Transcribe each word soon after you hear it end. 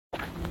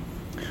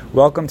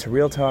Welcome to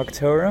Real Talk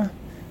Torah,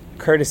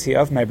 courtesy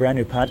of my brand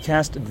new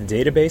podcast, The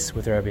Database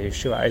with Rabbi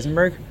Yeshua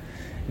Eisenberg,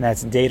 and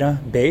that's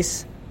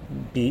Database,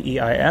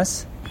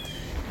 B-E-I-S.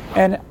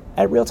 And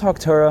at Real Talk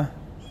Torah,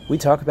 we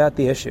talk about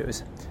the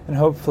issues, and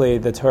hopefully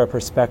the Torah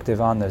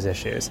perspective on those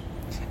issues.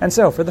 And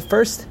so, for the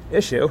first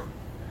issue,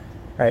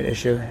 right,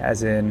 issue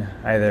as in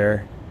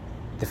either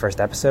the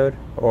first episode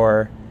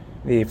or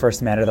the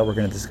first matter that we're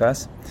going to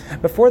discuss,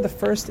 but for the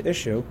first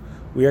issue,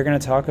 we are going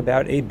to talk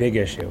about a big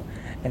issue,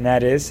 and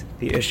that is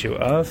the issue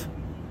of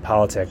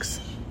politics.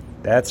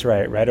 That's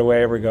right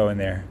away we're going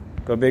there.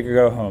 Go big or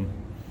go home.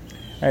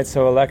 All right,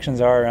 so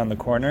elections are around the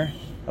corner,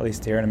 at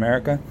least here in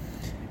America,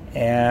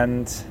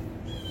 and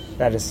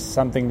that is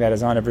something that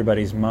is on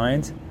everybody's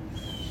mind.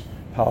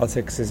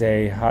 Politics is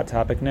a hot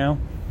topic now,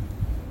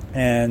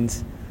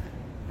 and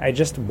I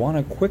just want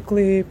to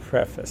quickly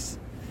preface,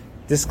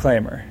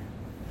 disclaimer,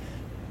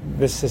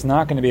 this is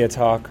not going to be a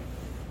talk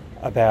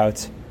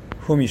about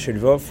whom you should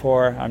vote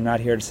for. I'm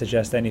not here to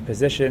suggest any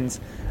positions.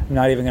 I'm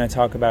not even going to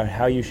talk about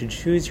how you should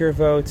choose your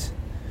vote.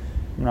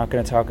 I'm not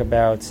going to talk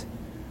about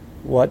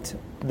what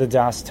the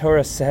Das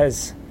Torah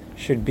says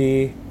should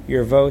be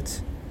your vote.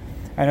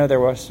 I know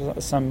there was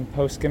some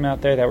poskim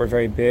out there that were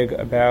very big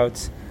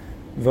about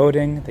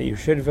voting, that you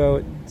should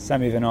vote.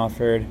 Some even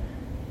offered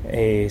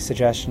a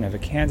suggestion of a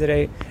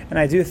candidate. And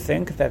I do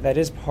think that that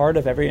is part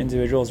of every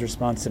individual's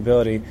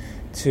responsibility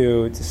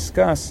to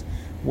discuss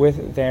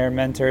with their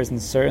mentors and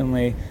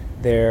certainly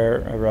their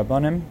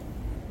rabbanim.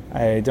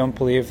 I don't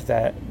believe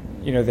that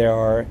there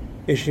are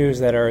issues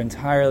that are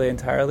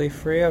entirely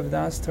free of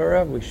Das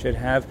Torah. We should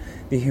have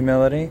the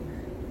humility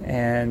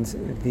and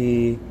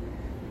the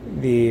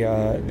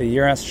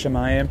Yiras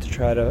Shamayim to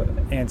try to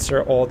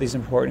answer all these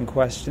important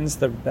questions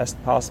the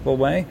best possible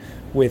way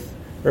with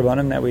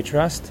rabbanim that we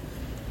trust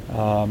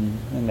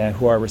and that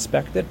who are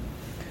respected.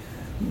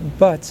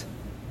 But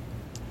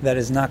that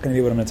is not going to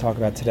be what I'm going to talk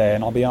about today.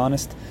 And I'll be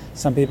honest,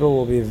 some people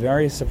will be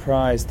very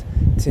surprised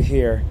to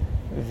hear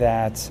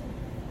that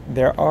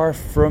there are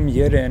from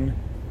Yidden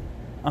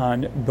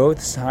on both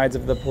sides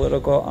of the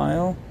political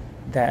aisle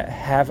that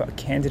have a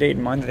candidate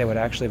in mind that they would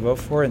actually vote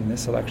for in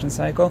this election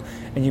cycle.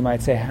 And you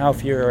might say, how,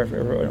 if you're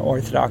an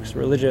Orthodox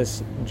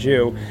religious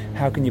Jew,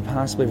 how can you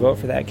possibly vote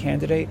for that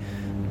candidate?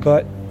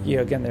 But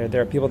again,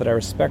 there are people that I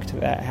respect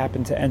that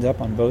happen to end up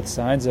on both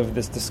sides of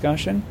this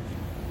discussion.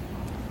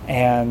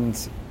 And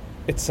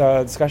it's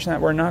a discussion that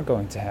we're not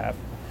going to have.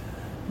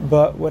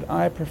 But what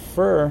I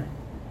prefer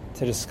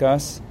to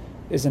discuss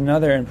is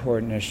another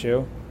important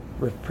issue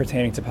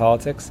pertaining to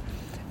politics,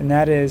 and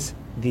that is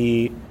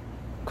the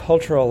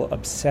cultural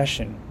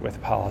obsession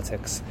with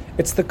politics.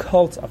 It's the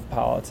cult of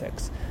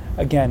politics,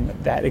 again,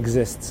 that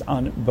exists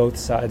on both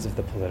sides of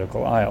the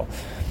political aisle.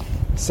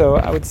 So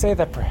I would say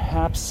that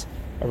perhaps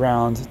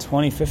around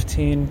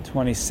 2015,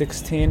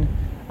 2016,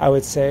 I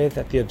would say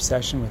that the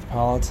obsession with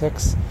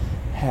politics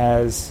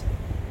has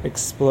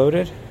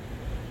exploded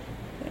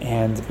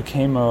and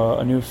became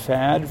a new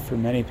fad for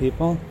many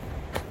people.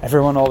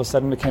 Everyone all of a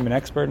sudden became an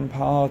expert in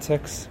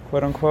politics,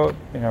 quote unquote,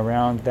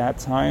 around that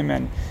time,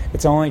 and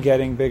it's only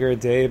getting bigger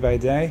day by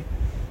day,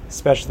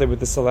 especially with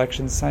this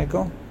election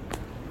cycle.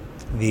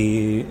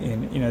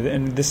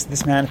 And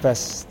this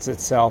manifests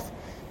itself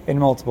in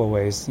multiple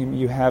ways.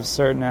 You have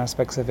certain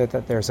aspects of it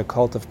that there's a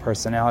cult of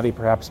personality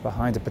perhaps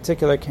behind a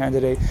particular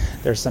candidate.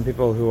 There's some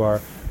people who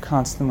are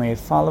constantly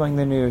following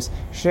the news,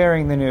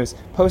 sharing the news,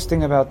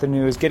 posting about the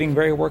news, getting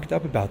very worked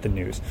up about the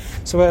news.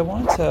 So what I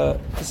want to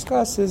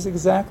discuss is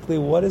exactly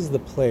what is the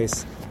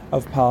place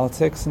of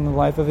politics in the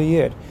life of a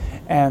Yid.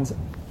 And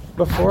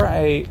before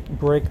I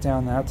break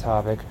down that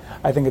topic,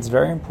 I think it's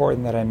very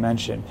important that I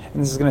mention,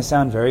 and this is going to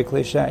sound very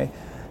cliche,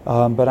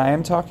 but I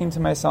am talking to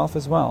myself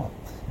as well.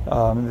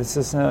 This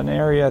is an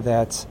area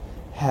that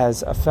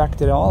has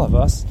affected all of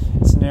us.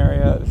 It's an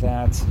area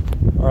that,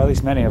 or at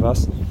least many of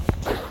us,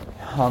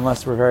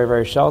 unless we're very,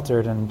 very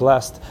sheltered and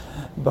blessed.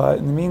 But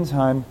in the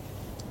meantime,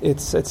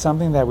 it's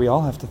something that we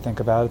all have to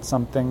think about. It's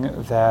something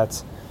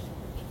that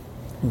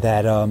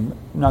I'm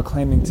not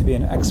claiming to be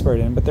an expert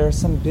in, but there are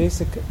some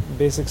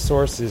basic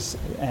sources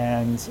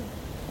and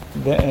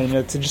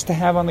to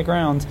have on the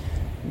ground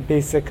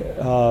basic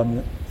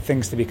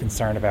things to be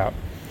concerned about.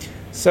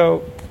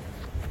 So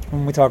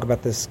when we talk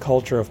about this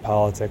culture of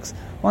politics,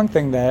 one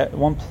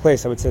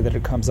place I would say that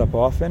it comes up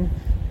often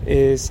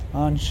is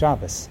on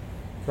Shabbos,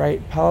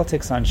 right?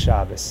 Politics on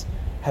Shabbos,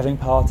 having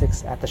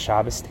politics at the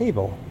Shabbos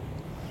table,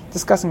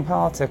 discussing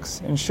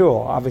politics in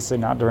shul, obviously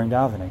not during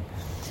davening.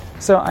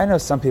 So I know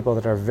some people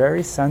that are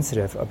very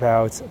sensitive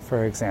about,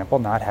 for example,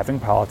 not having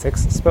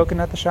politics spoken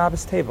at the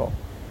Shabbos table.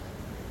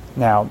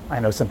 Now,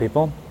 I know some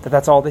people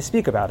that's all they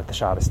speak about at the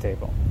Shabbos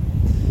table.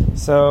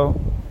 So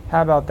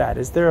how about that?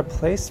 Is there a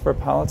place for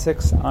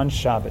politics on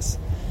Shabbos?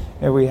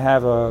 We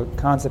have a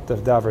concept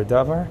of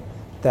davar,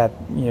 that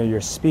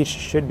your speech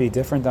should be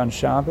different on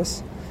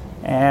Shabbos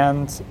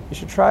And you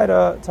should try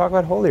to talk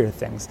about holier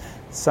things.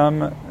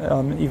 Some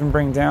even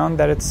bring down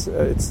that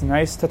it's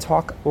nice to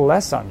talk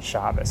less on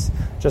Shabbos.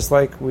 Just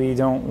like we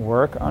don't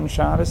work on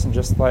Shabbos, and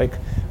just like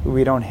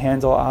we don't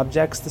handle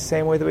objects the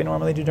same way that we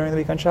normally do during the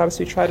week on Shabbos,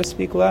 we try to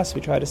speak less.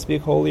 We try to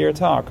speak holier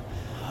talk.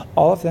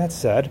 All of that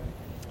said,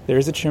 there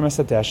is a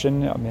Trumas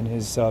Hadeshin in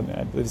his, I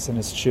believe it's in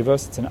his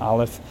Tshuvos. It's an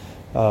Aleph,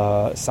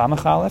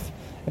 Samach Aleph.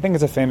 I think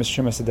it's a famous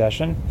Trumas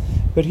Hadeshin,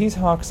 but he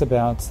talks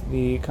about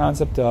the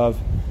concept of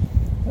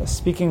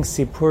speaking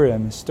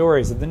sipurim,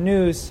 stories of the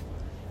news.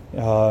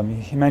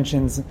 He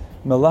mentions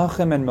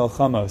melachim and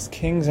milchamos,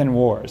 kings and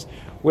wars,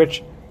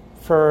 which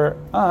for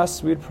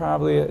us, we'd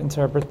probably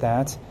interpret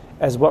that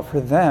as what for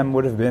them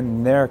would have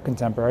been their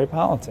contemporary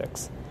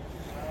politics.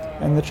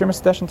 And the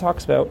Trumas Hadeshin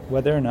talks about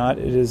whether or not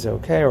it is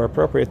okay or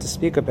appropriate to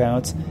speak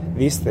about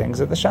these things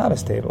at the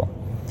Shabbos table.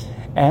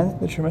 And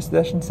the Trumas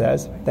Hadeshin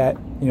says that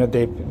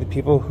the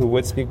people who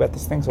would speak about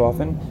these things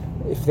often,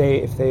 if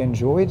they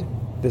enjoyed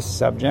this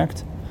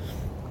subject.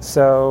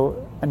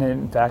 So, and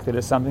in fact, it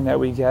is something that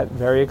we get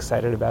very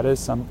excited about. It is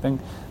something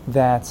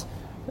that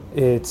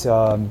it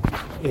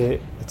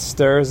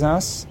stirs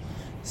us.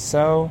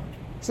 So,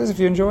 it says if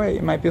you enjoy it,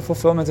 it might be a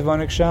fulfillment of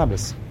Oneg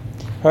Shabbos.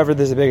 However,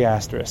 there's a big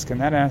asterisk, and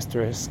that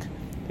asterisk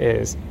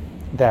is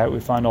that we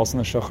find also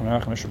in the Shulchan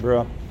Aruch and Mishnah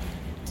Berurah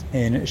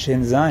in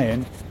Shin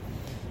Zayin,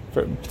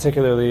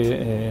 particularly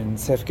in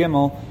Sef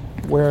Gimel,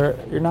 where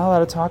you're not allowed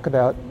to talk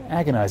about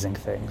agonizing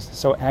things.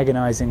 So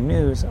agonizing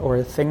news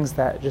or things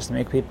that just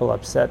make people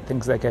upset,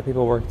 things that get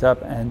people worked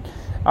up and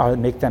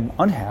make them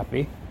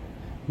unhappy,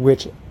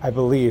 which I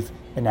believe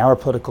in our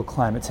political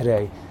climate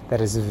today,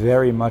 that is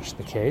very much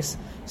the case.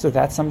 So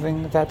that's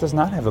something that does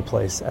not have a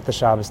place at the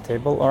Shabbos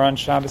table or on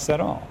Shabbos at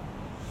all.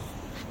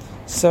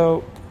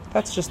 So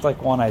that's just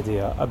like one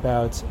idea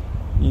about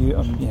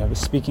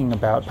speaking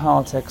about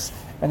politics,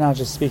 and not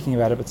just speaking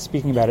about it, but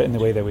speaking about it in the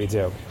way that we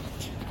do.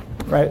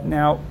 Right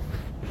now,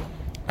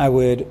 I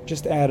would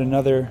just add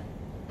another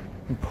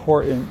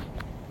important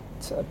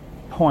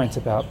point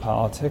about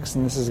politics,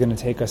 and this is going to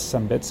take us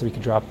some bits so we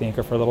can drop the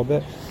anchor for a little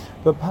bit.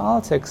 But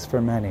politics,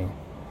 for many,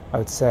 I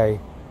would say,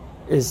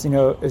 is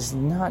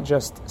not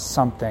just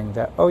something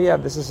that,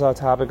 this is a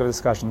topic of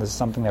discussion, this is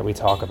something that we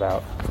talk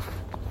about.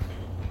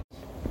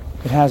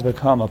 It has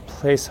become a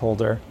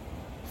placeholder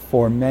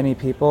for many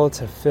people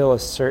to fill a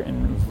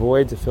certain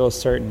void, to fill a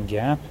certain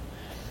gap.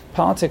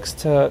 Politics,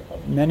 to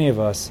many of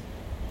us,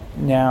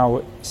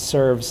 now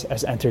serves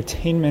as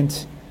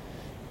entertainment.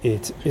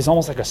 It is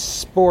almost like a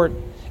sport.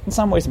 In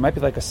some ways, it might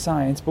be like a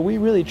science, but we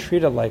really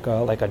treat it like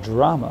a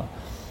drama.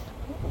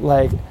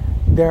 Like,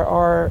 there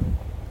are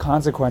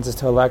consequences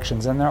to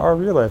elections, and there are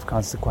real-life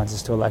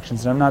consequences to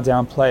elections, and I'm not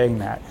downplaying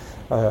that.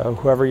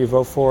 Whoever you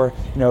vote for,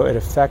 it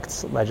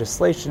affects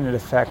legislation, it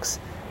affects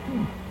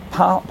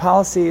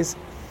policies,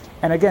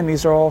 and again,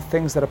 these are all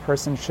things that a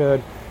person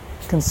should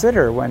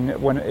consider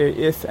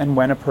if and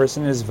when a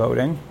person is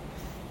voting.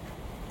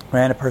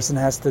 Right, and a person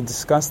has to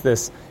discuss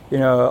this,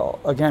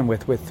 again,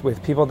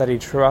 with people that he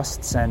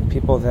trusts and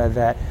people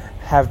that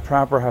have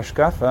proper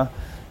hashkafa,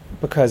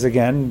 because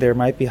again, there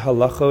might be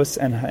halachos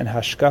and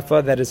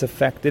hashkafa that is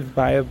affected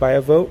by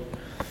a vote.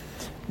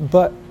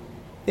 But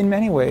in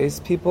many ways,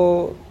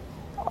 people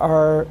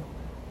are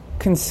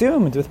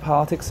consumed with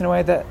politics in a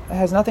way that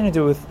has nothing to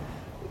do with,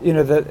 it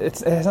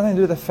has nothing to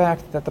do with the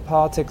fact that the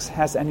politics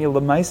has any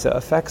lemaisa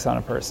effects on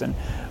a person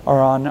or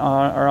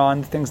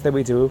on things that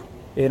we do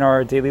in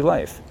our daily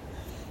life.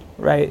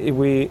 Right?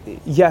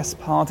 Yes,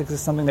 politics is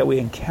something that we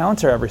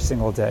encounter every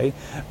single day,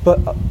 but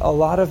a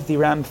lot of the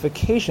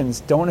ramifications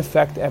don't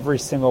affect every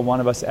single one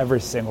of us every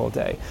single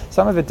day.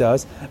 Some of it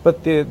does,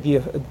 but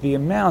the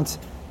amount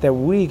that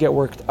we get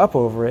worked up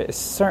over it is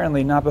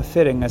certainly not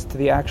befitting as to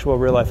the actual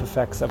real-life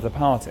effects of the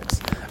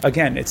politics.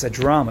 Again, it's a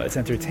drama, it's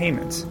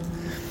entertainment.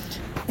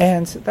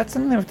 And that's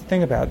something we have to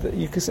think about.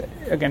 Because,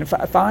 again,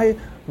 if I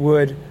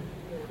would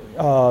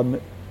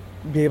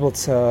be able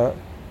to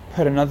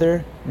put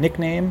another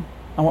nickname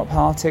on what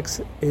politics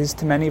is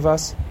to many of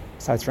us,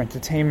 besides for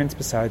entertainment,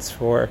 besides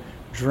for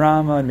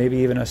drama, and maybe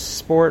even a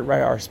sport,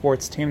 right? Our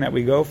sports team that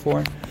we go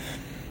for.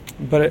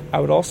 But I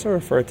would also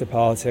refer to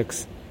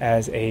politics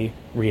as a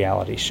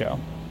reality show.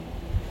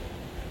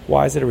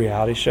 Why is it a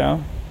reality show?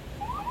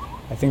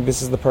 I think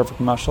this is the perfect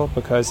mashal,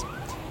 because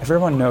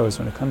everyone knows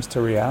when it comes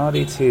to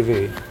reality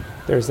TV,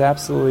 there's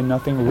absolutely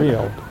nothing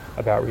real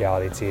about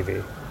reality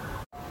TV.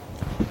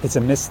 It's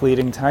a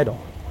misleading title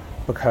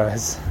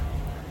because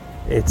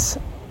it's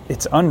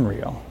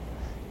unreal.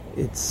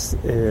 It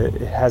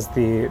has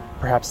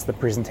perhaps the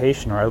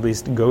presentation, or at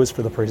least goes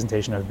for the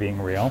presentation of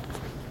being real.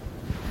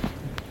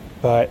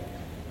 But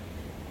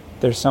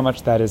there's so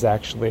much that is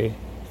actually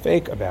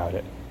fake about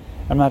it.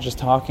 I'm not just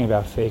talking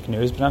about fake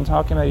news, but I'm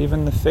talking about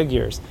even the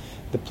figures,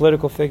 the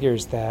political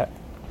figures that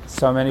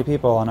so many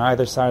people on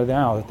either side of the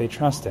aisle that they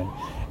trust in.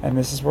 And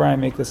this is where I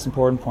make this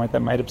important point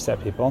that might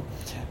upset people,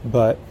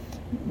 but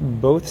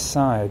both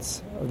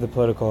sides of the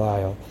political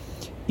aisle,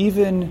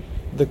 even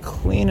the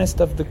cleanest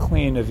of the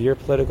clean of your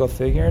political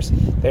figures,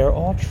 they are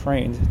all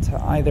trained to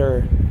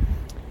either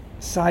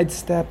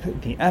sidestep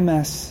the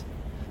emes,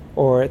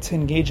 or to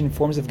engage in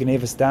forms of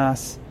genevas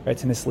das, right,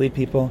 to mislead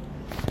people,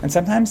 and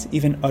sometimes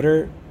even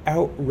utter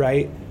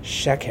outright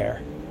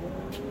sheker,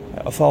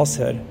 a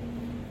falsehood,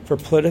 for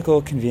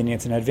political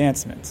convenience and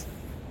advancement.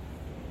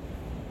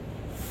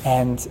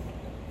 And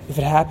if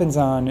it happens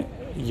on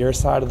your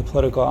side of the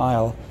political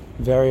aisle,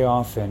 very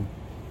often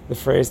the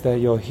phrase that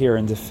you'll hear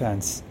in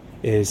defense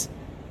is,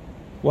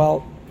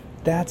 well,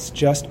 that's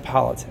just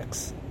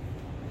politics.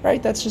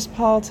 Right? That's just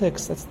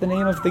politics. That's the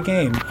name of the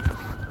game.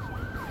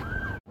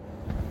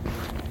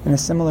 In a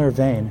similar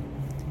vein,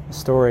 a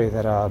story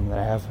that I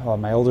have of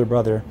my older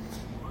brother,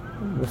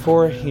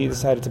 before he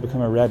decided to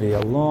become a Rebbe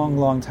a long,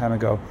 long time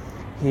ago,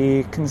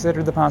 he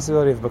considered the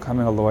possibility of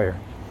becoming a lawyer.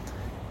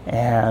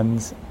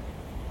 And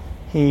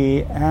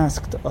he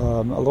asked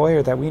a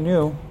lawyer that we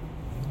knew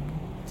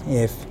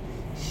if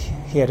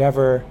he had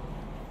ever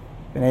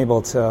been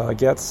able to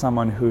get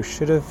someone who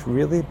should have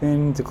really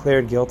been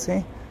declared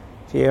guilty,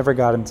 if he ever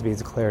got him to be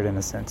declared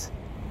innocent.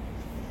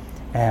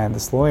 And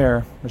this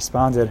lawyer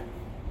responded,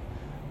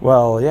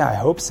 well, yeah, I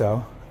hope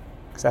so,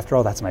 because after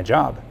all, that's my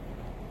job.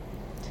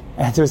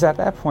 And it was at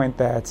that point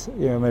that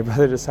my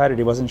brother decided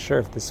he wasn't sure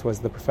if this was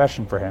the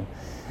profession for him.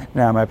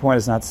 Now, my point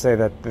is not to say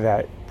that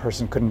that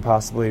person couldn't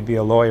possibly be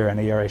a lawyer and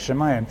a Yarei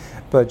Shemayim,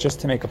 but just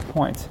to make a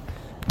point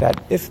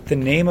that if the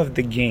name of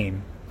the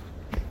game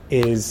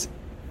is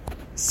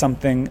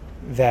something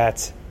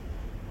that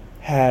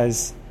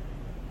has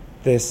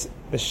this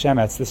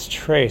shemetz, this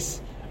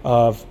trace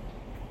of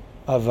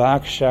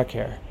avak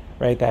sheker,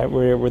 right? That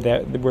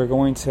we're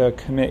going to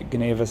commit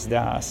genevas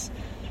das,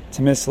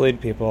 to mislead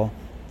people,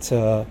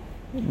 to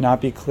not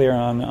be clear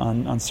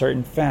on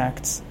certain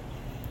facts.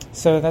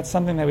 So that's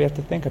something that we have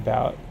to think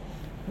about,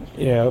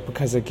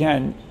 because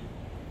again,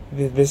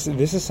 this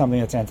is something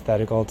that's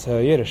antithetical to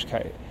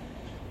Yiddishkeit.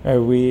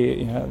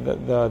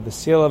 Right? The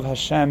seal of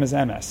Hashem is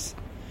emes.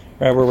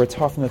 Right, where we're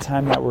taught from the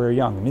time that we're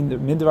young.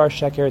 Midvar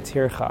sheker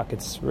tirchak.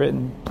 It's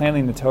written plainly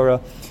in the Torah.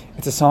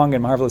 It's a song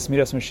in Marvelous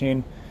Midos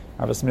Machine.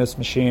 Marvelous Midos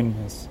Machine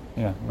is,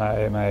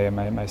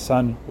 my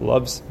son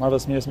loves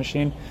Marvelous Midos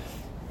Machine,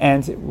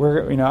 and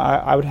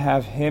I would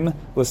have him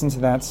listen to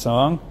that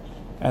song,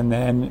 and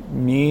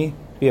then me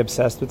be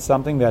obsessed with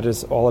something that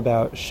is all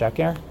about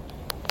sheker.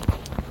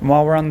 And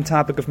while we're on the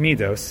topic of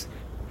midos,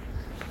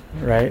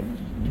 right,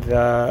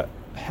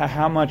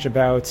 how much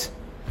about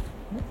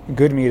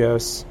good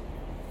midos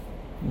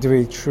do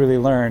we truly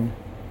learn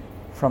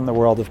from the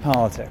world of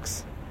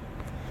politics?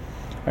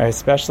 Right,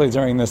 especially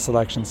during this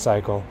election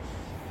cycle.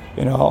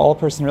 All a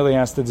person really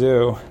has to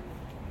do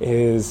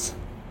is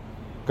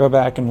go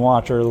back and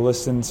watch or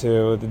listen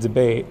to the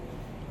debate.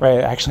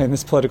 Right, actually in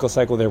this political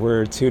cycle there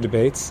were 2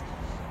 debates.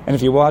 And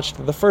if you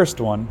watched the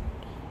first one,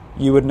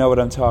 you would know what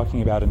I'm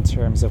talking about in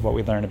terms of what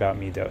we learn about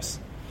midos.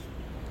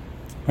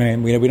 Right,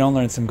 we don't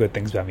learn some good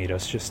things about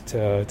midos, just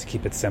to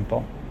keep it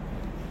simple.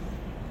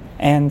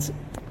 And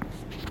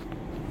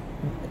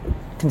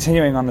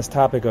continuing on this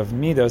topic of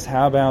midos,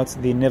 how about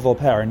the nivel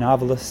peh, or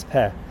novelist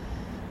peh?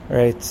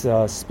 Right,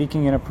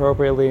 speaking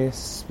inappropriately,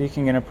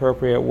 speaking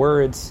inappropriate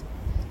words.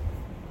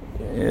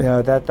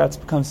 That's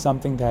become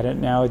something that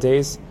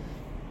nowadays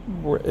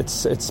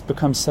it's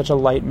become such a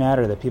light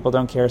matter that people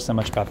don't care so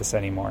much about this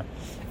anymore.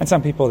 And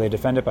some people, they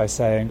defend it by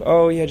saying,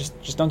 "Oh yeah,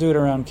 just don't do it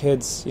around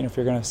kids. If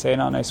you're going to say a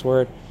not nice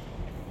word."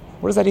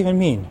 What does that even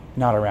mean?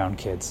 Not around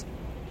kids.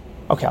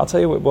 Okay, I'll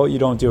tell you what you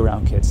don't do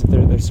around kids.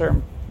 There's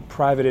certain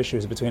private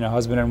issues between a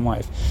husband and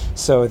wife.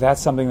 So that's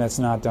something that's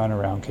not done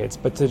around kids.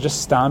 But to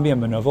just stam be a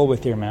manovel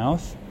with your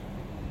mouth,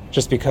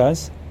 just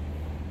because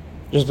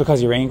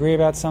you're angry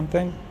about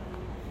something,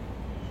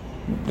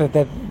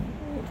 that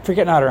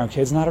forget not around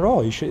kids, not at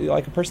all. You should,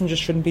 a person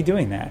just shouldn't be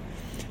doing that.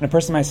 And a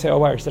person might say, "Oh,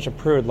 wow, you're such a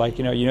prude.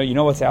 You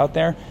know what's out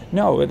there."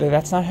 No,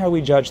 that's not how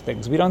we judge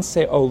things. We don't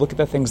say, "Oh, look at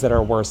the things that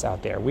are worse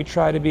out there." We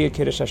try to be a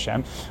Kiddush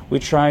Hashem. We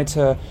try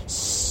to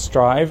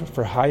strive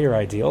for higher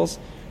ideals.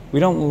 We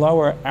don't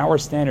lower our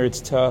standards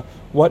to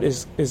what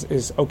is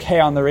okay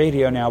on the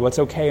radio now, what's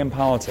okay in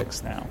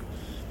politics now.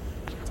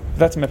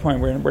 That's my point.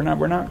 We're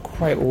not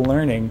quite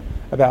learning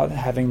about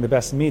having the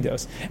best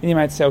midos. And you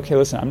might say, okay,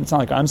 listen, it's not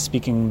like I'm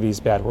speaking these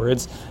bad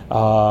words.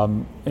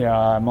 I'm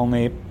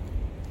only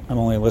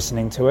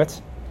listening to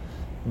it.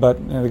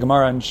 But the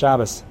Gemara in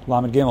Shabbos,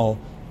 Lamed Gimel,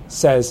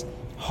 says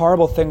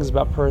horrible things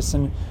about a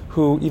person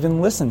who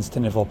even listens to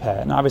nivel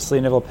peh. And obviously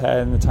nivel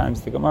peh in the times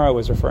of the Gemara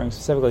was referring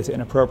specifically to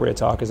inappropriate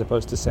talk as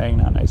opposed to saying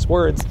not nice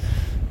words.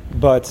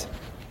 But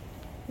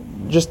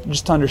just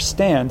to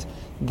understand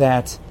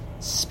that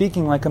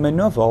speaking like a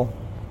menovel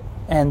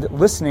and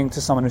listening to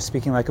someone who's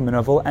speaking like a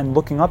menovel and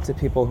looking up to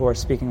people who are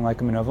speaking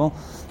like a menovel,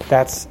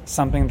 that's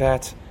something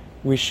that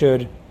we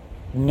should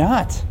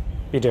not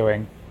be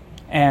doing.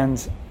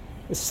 And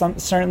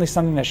certainly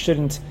something that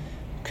shouldn't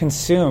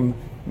consume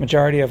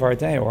majority of our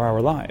day or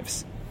our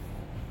lives.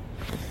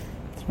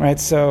 Right,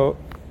 so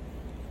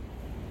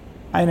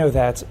I know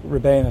that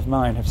Rebbeim of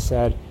mine have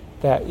said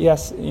that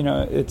yes,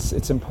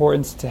 it's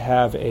important to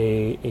have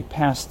a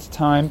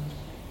pastime,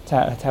 to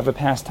have a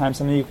pastime,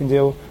 something you can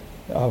do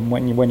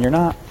when you're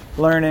not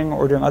learning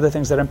or doing other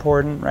things that are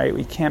important, right?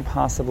 We can't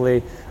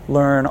possibly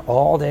learn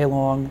all day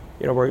long.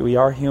 We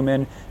are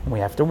human, and we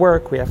have to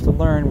work, we have to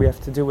learn, we have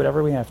to do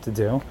whatever we have to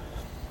do.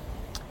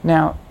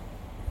 Now,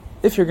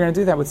 if you're going to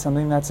do that with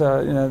something that's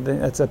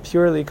a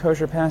purely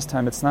kosher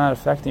pastime, it's not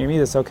affecting your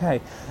midas, okay.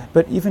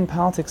 But even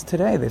politics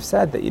today, they've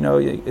said that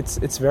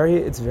it's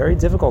very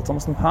difficult,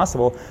 almost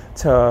impossible,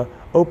 to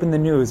open the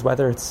news,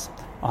 whether it's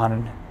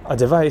on a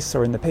device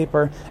or in the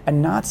paper,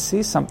 and not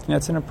see something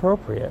that's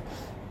inappropriate,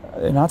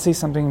 not see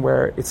something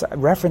where it's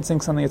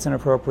referencing something that's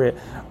inappropriate,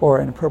 or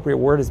an appropriate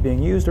word is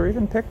being used, or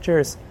even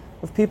pictures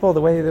of people, the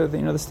way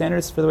the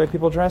standards for the way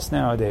people dress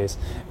nowadays.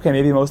 Okay,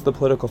 maybe most of the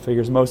political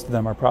figures, most of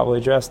them are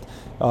probably dressed,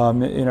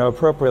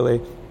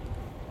 appropriately.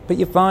 But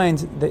you find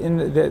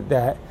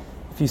that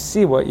if you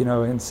see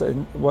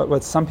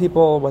what some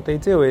people what they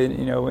do,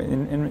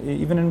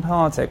 even in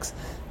politics,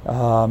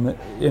 the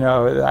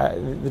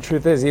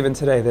truth is, even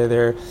today,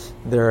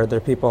 there are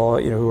people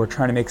who are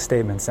trying to make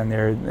statements, and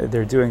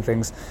they're doing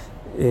things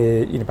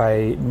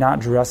by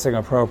not dressing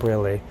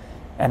appropriately,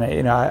 and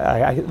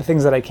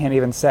things that I can't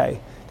even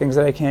say. Things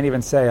that I can't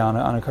even say on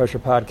a kosher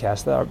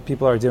podcast.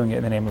 People are doing it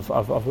in the name of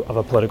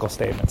a political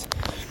statement.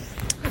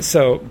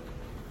 So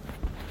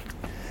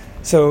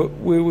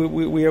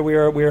we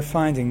are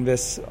finding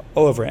this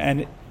all over,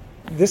 and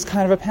this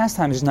kind of a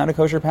pastime is not a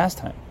kosher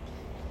pastime.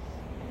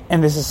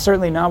 And this is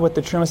certainly not what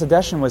the Trumas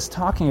Adeshin was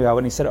talking about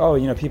when he said,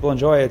 people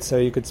enjoy it, so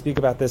you could speak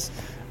about this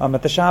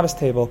at the Shabbos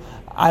table.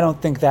 I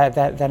don't think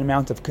that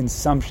amount of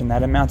consumption,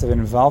 that amount of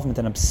involvement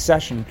and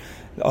obsession,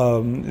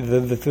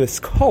 this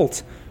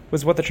cult,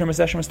 was what the Trumas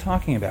Adeshin was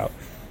talking about.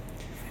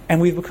 And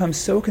we've become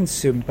so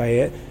consumed by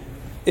it,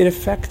 it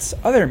affects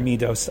other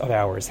midos of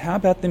ours. How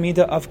about the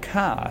midah of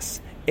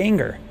kaas,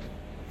 anger?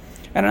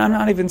 And I'm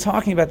not even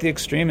talking about the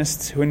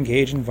extremists who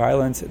engage in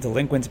violent,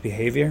 delinquent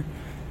behavior.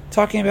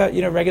 Talking about,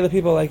 regular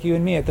people like you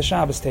and me at the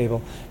Shabbos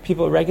table.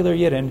 People, regular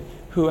Yidden,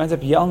 who end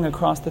up yelling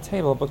across the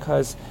table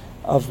because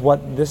of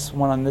what this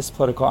one on this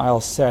political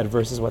aisle said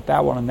versus what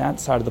that one on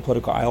that side of the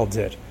political aisle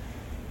did.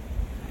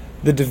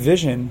 The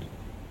division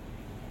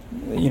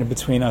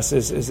between us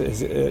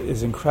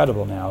is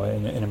incredible now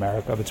in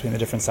America, between the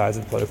different sides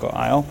of the political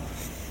aisle.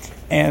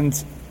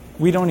 And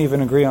we don't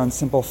even agree on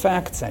simple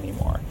facts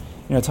anymore.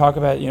 Talk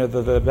about,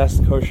 the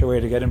best kosher way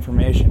to get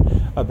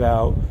information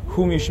about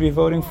whom you should be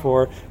voting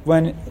for,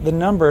 when the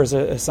numbers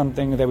are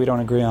something that we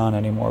don't agree on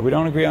anymore. We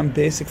don't agree on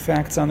basic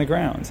facts on the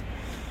ground.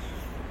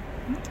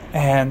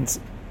 And,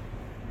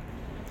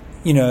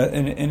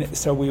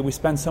 so we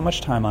spend so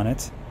much time on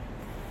it,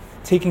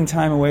 taking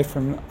time away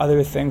from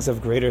other things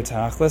of greater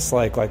tachlis,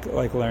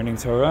 like learning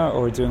Torah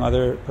or doing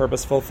other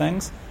purposeful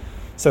things.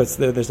 So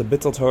there's a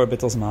bittul Torah,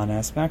 bittul Zman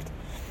aspect.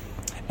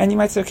 And you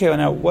might say, okay, well,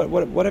 now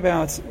what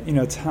about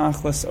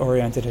tachlis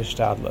oriented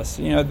hishtadlus?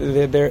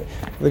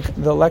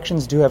 The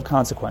elections do have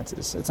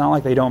consequences. It's not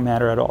like they don't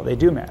matter at all. They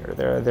do matter.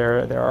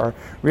 There are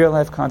real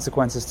life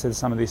consequences to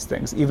some of these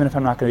things, even if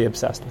I'm not going to be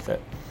obsessed with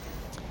it.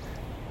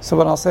 So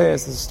what I'll say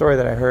is, this story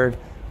that I heard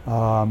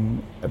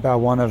about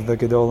one of the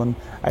Gedolim.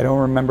 I don't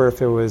remember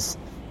if it was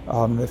the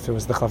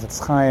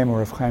Chafetz Chaim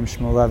or if Chaim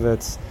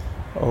Shmulevitz,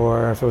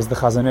 or if it was the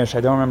Chazon Ish.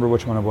 I don't remember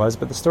which one it was,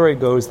 but the story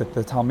goes that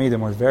the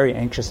Talmidim were very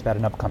anxious about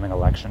an upcoming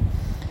election.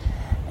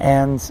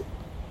 And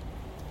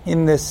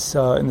in this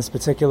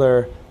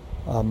particular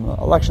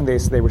election,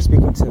 they were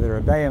speaking to the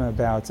Rebbeim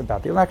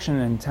about the election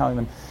and telling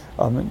them,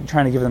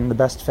 trying to give them the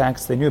best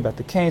facts they knew about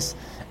the case.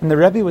 And the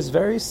Rebbe was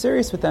very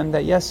serious with them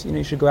that yes,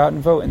 you should go out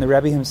and vote. And the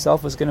Rebbe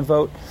himself was going to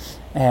vote,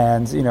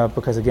 and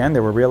because again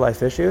there were real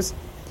life issues,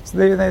 so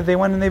they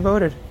went and they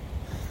voted.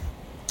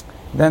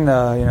 Then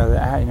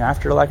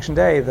after election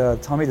day, the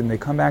Talmidim, they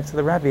come back to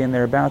the Rebbe and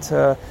they're about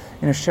to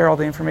share all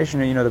the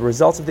information, the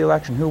results of the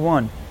election, who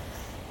won.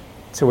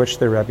 To which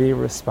the Rebbe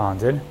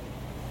responded,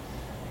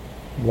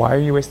 "Why are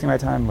you wasting my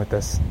time with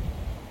this?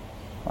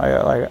 I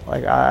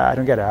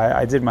don't get it.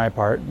 I did my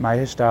part. My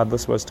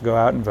hishtadlus was to go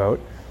out and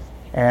vote,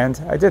 and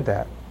I did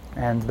that.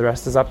 And the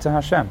rest is up to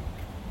Hashem.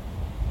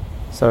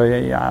 So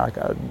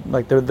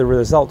the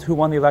result, who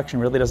won the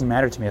election, really doesn't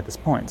matter to me at this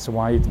point. So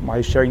why are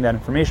you sharing that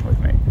information with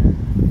me?"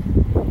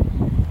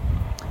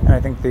 And I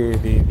think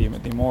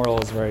the moral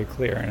is very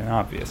clear and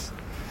obvious.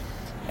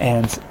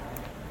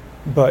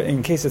 But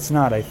in case it's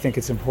not, I think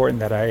it's important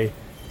that I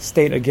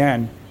state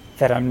again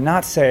that I'm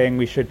not saying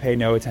we should pay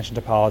no attention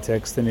to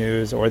politics, the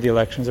news, or the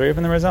elections, or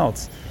even the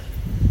results.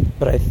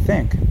 But I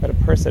think that a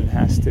person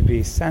has to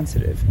be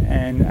sensitive,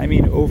 and I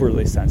mean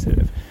overly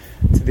sensitive,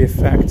 to the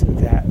effect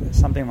that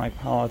something like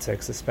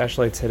politics,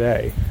 especially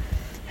today,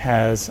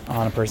 has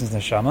on a person's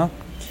neshama.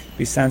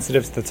 Be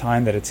sensitive to the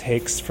time that it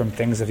takes from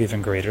things of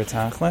even greater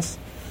tachlis.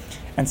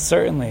 And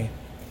certainly,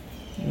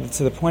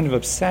 to the point of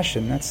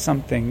obsession, that's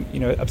something,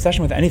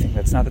 obsession with anything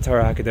that's not the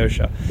Torah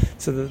HaKadosha.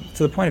 To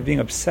the point of being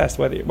obsessed,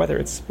 whether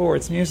it's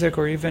sports, music,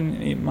 or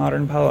even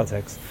modern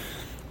politics,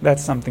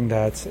 that's something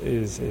that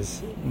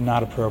is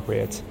not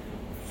appropriate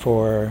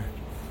for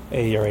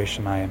a Yarei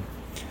Shemayim.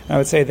 And I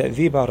would say that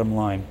the bottom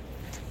line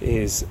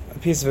is a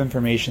piece of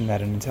information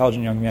that an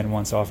intelligent young man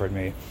once offered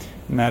me,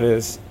 and that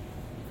is,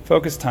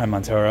 Focus time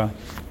on Torah,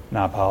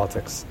 not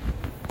politics.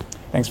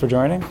 Thanks for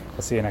joining. We'll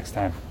see you next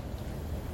time.